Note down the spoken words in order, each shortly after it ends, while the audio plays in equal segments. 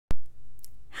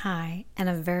Hi, and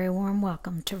a very warm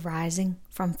welcome to Rising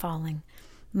from Falling.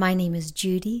 My name is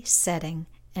Judy Setting,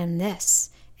 and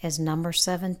this is number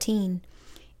 17,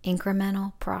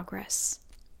 Incremental Progress.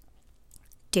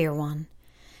 Dear one,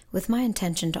 with my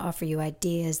intention to offer you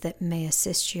ideas that may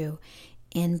assist you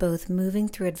in both moving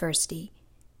through adversity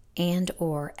and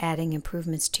or adding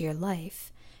improvements to your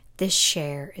life, this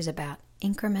share is about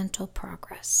incremental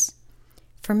progress.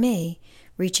 For me,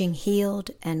 reaching healed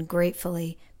and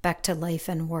gratefully back to life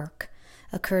and work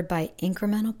occurred by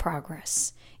incremental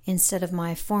progress instead of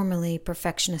my formerly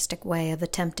perfectionistic way of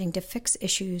attempting to fix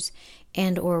issues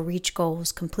and or reach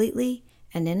goals completely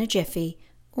and in a jiffy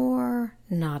or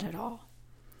not at all.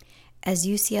 As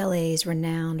UCLA's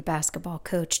renowned basketball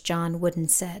coach John Wooden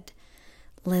said,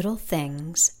 little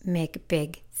things make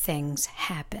big things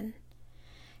happen.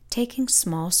 Taking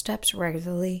small steps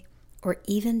regularly or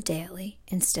even daily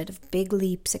instead of big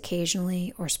leaps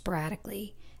occasionally or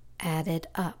sporadically added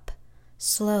up.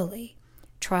 Slowly,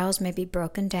 trials may be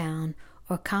broken down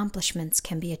or accomplishments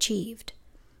can be achieved.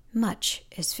 Much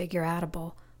is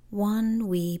figure-outable, one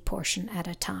wee portion at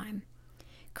a time.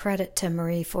 Credit to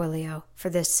Marie Forleo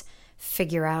for this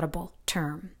figure-outable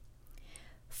term.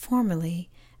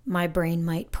 Formerly, my brain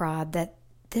might prod that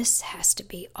this has to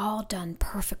be all done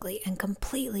perfectly and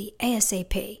completely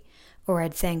ASAP, or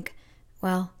I'd think,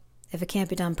 well, if it can't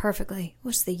be done perfectly,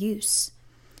 what's the use?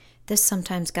 This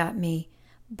sometimes got me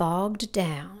bogged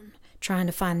down trying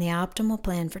to find the optimal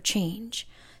plan for change,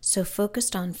 so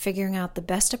focused on figuring out the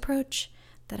best approach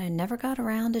that I never got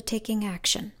around to taking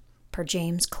action, per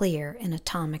James Clear in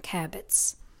Atomic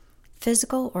Habits.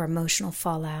 Physical or emotional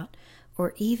fallout,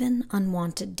 or even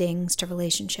unwanted dings to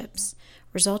relationships,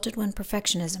 resulted when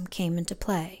perfectionism came into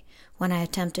play, when I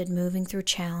attempted moving through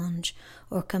challenge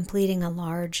or completing a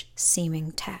large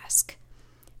seeming task.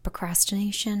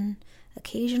 Procrastination,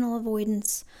 occasional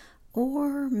avoidance,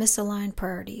 or misaligned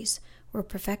priorities were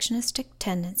perfectionistic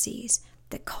tendencies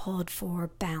that called for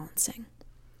balancing.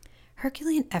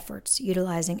 Herculean efforts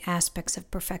utilizing aspects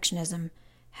of perfectionism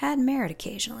had merit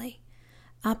occasionally.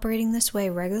 Operating this way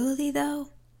regularly,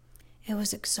 though, it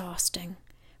was exhausting,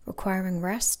 requiring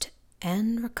rest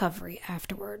and recovery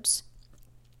afterwards.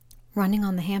 Running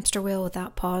on the hamster wheel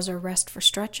without pause or rest for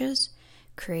stretches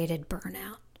created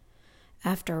burnout.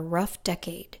 After a rough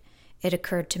decade, it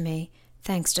occurred to me,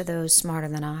 thanks to those smarter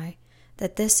than I,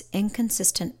 that this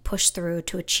inconsistent push-through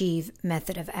to achieve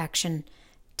method of action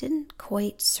didn't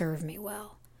quite serve me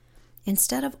well.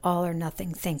 Instead of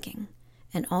all-or-nothing thinking,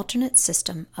 an alternate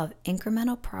system of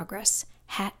incremental progress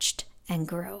hatched and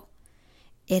grew.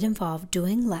 It involved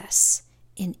doing less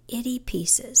in itty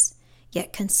pieces,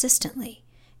 yet consistently,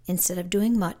 instead of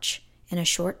doing much in a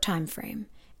short time frame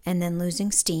and then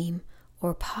losing steam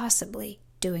or possibly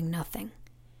doing nothing.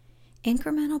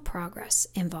 Incremental progress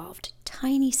involved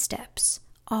tiny steps,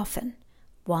 often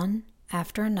one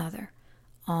after another,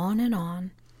 on and on,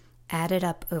 added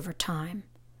up over time.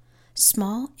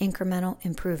 Small incremental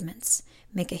improvements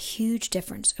make a huge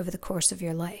difference over the course of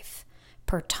your life,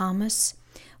 per Thomas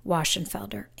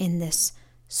Waschenfelder in this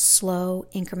Slow,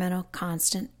 Incremental,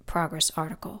 Constant Progress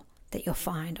article that you'll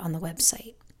find on the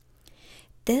website.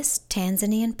 This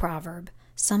Tanzanian proverb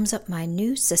sums up my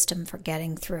new system for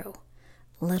getting through.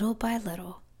 Little by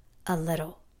little, a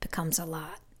little becomes a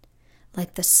lot.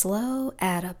 Like the slow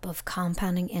add-up of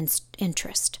compounding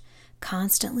interest,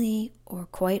 constantly or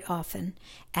quite often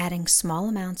adding small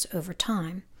amounts over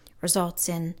time results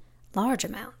in large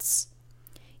amounts.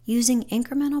 Using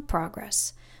incremental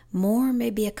progress, more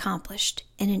may be accomplished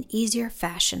in an easier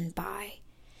fashion by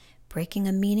breaking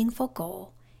a meaningful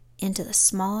goal into the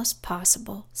smallest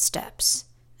possible steps.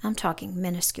 I'm talking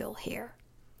minuscule here.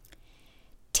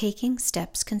 Taking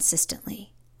steps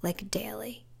consistently, like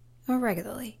daily or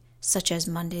regularly, such as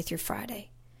Monday through Friday.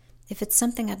 If it's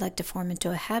something I'd like to form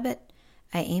into a habit,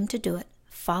 I aim to do it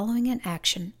following an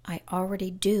action I already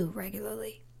do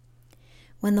regularly.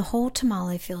 When the whole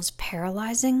tamale feels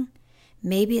paralyzing,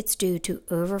 maybe it's due to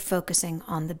over-focusing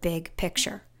on the big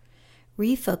picture.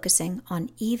 Refocusing on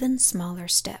even smaller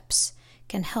steps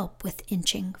can help with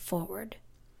inching forward.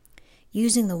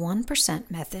 Using the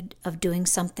 1% method of doing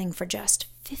something for just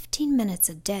 15 minutes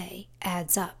a day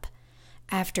adds up.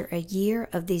 After a year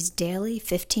of these daily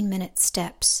 15-minute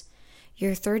steps,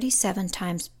 you're 37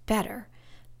 times better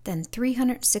than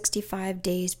 365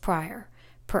 days prior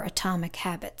per Atomic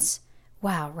Habits.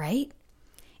 Wow, right?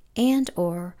 And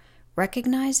or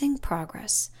recognizing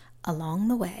progress along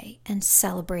the way and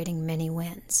celebrating many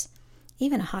wins.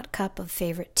 Even a hot cup of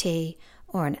favorite tea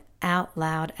or an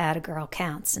out-loud atta-girl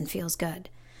counts and feels good.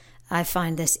 I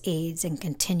find this aids in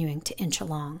continuing to inch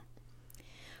along.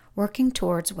 Working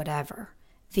towards whatever,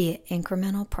 via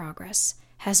incremental progress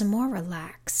has a more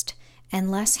relaxed and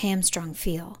less hamstrung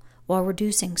feel while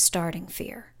reducing starting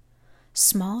fear.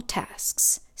 Small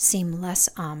tasks seem less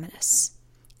ominous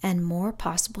and more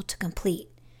possible to complete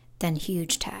than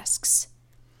huge tasks.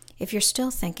 If you're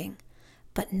still thinking,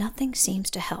 but nothing seems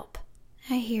to help,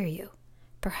 I hear you.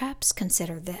 Perhaps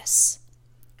consider this: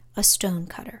 a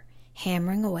stonecutter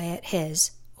hammering away at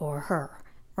his or her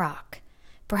rock,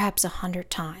 perhaps 100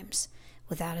 times,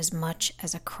 without as much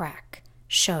as a crack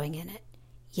showing in it.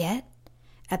 Yet,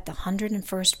 at the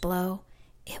 101st blow,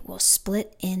 it will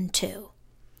split in two.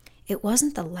 It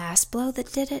wasn't the last blow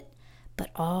that did it,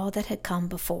 but all that had come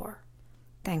before.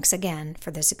 Thanks again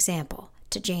for this example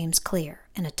to James Clear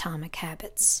in Atomic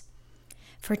Habits.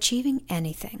 For achieving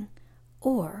anything,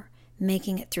 or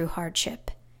making it through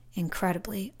hardship,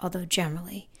 incredibly, although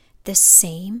generally, this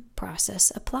same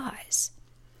process applies.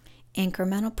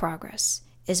 Incremental progress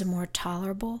is a more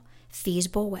tolerable,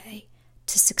 feasible way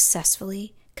to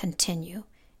successfully continue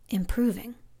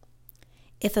improving.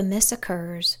 If a miss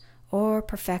occurs or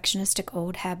perfectionistic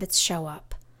old habits show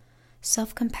up,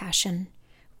 self-compassion,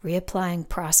 reapplying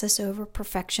process over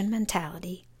perfection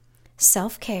mentality,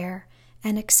 self-care,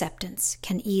 and acceptance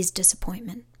can ease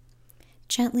disappointment.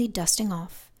 Gently dusting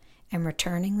off and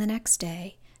returning the next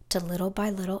day to little by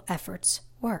little efforts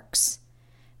works.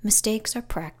 Mistakes are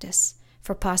practice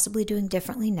for possibly doing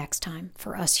differently next time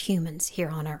for us humans here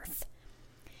on Earth.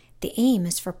 The aim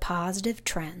is for positive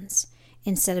trends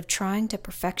instead of trying to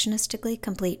perfectionistically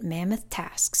complete mammoth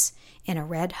tasks in a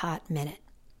red-hot minute.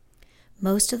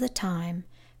 Most of the time,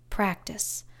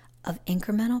 practice of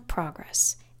incremental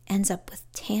progress ends up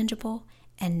with tangible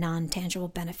and non-tangible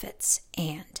benefits,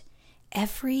 and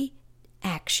every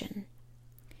action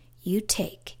you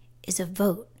take is a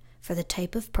vote for the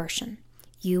type of person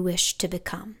you wish to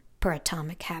become per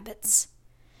Atomic Habits.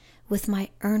 With my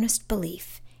earnest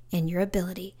belief in your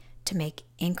ability to make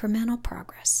incremental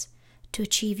progress to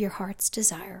achieve your heart's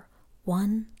desire,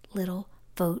 one little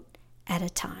vote at a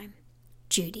time.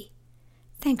 Judy.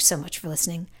 Thanks so much for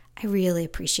listening. I really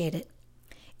appreciate it.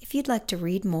 If you'd like to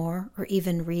read more or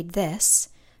even read this,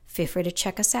 feel free to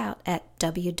check us out at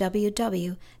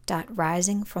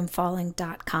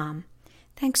www.risingfromfalling.com.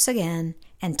 Thanks again,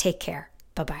 and take care.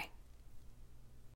 Bye-bye.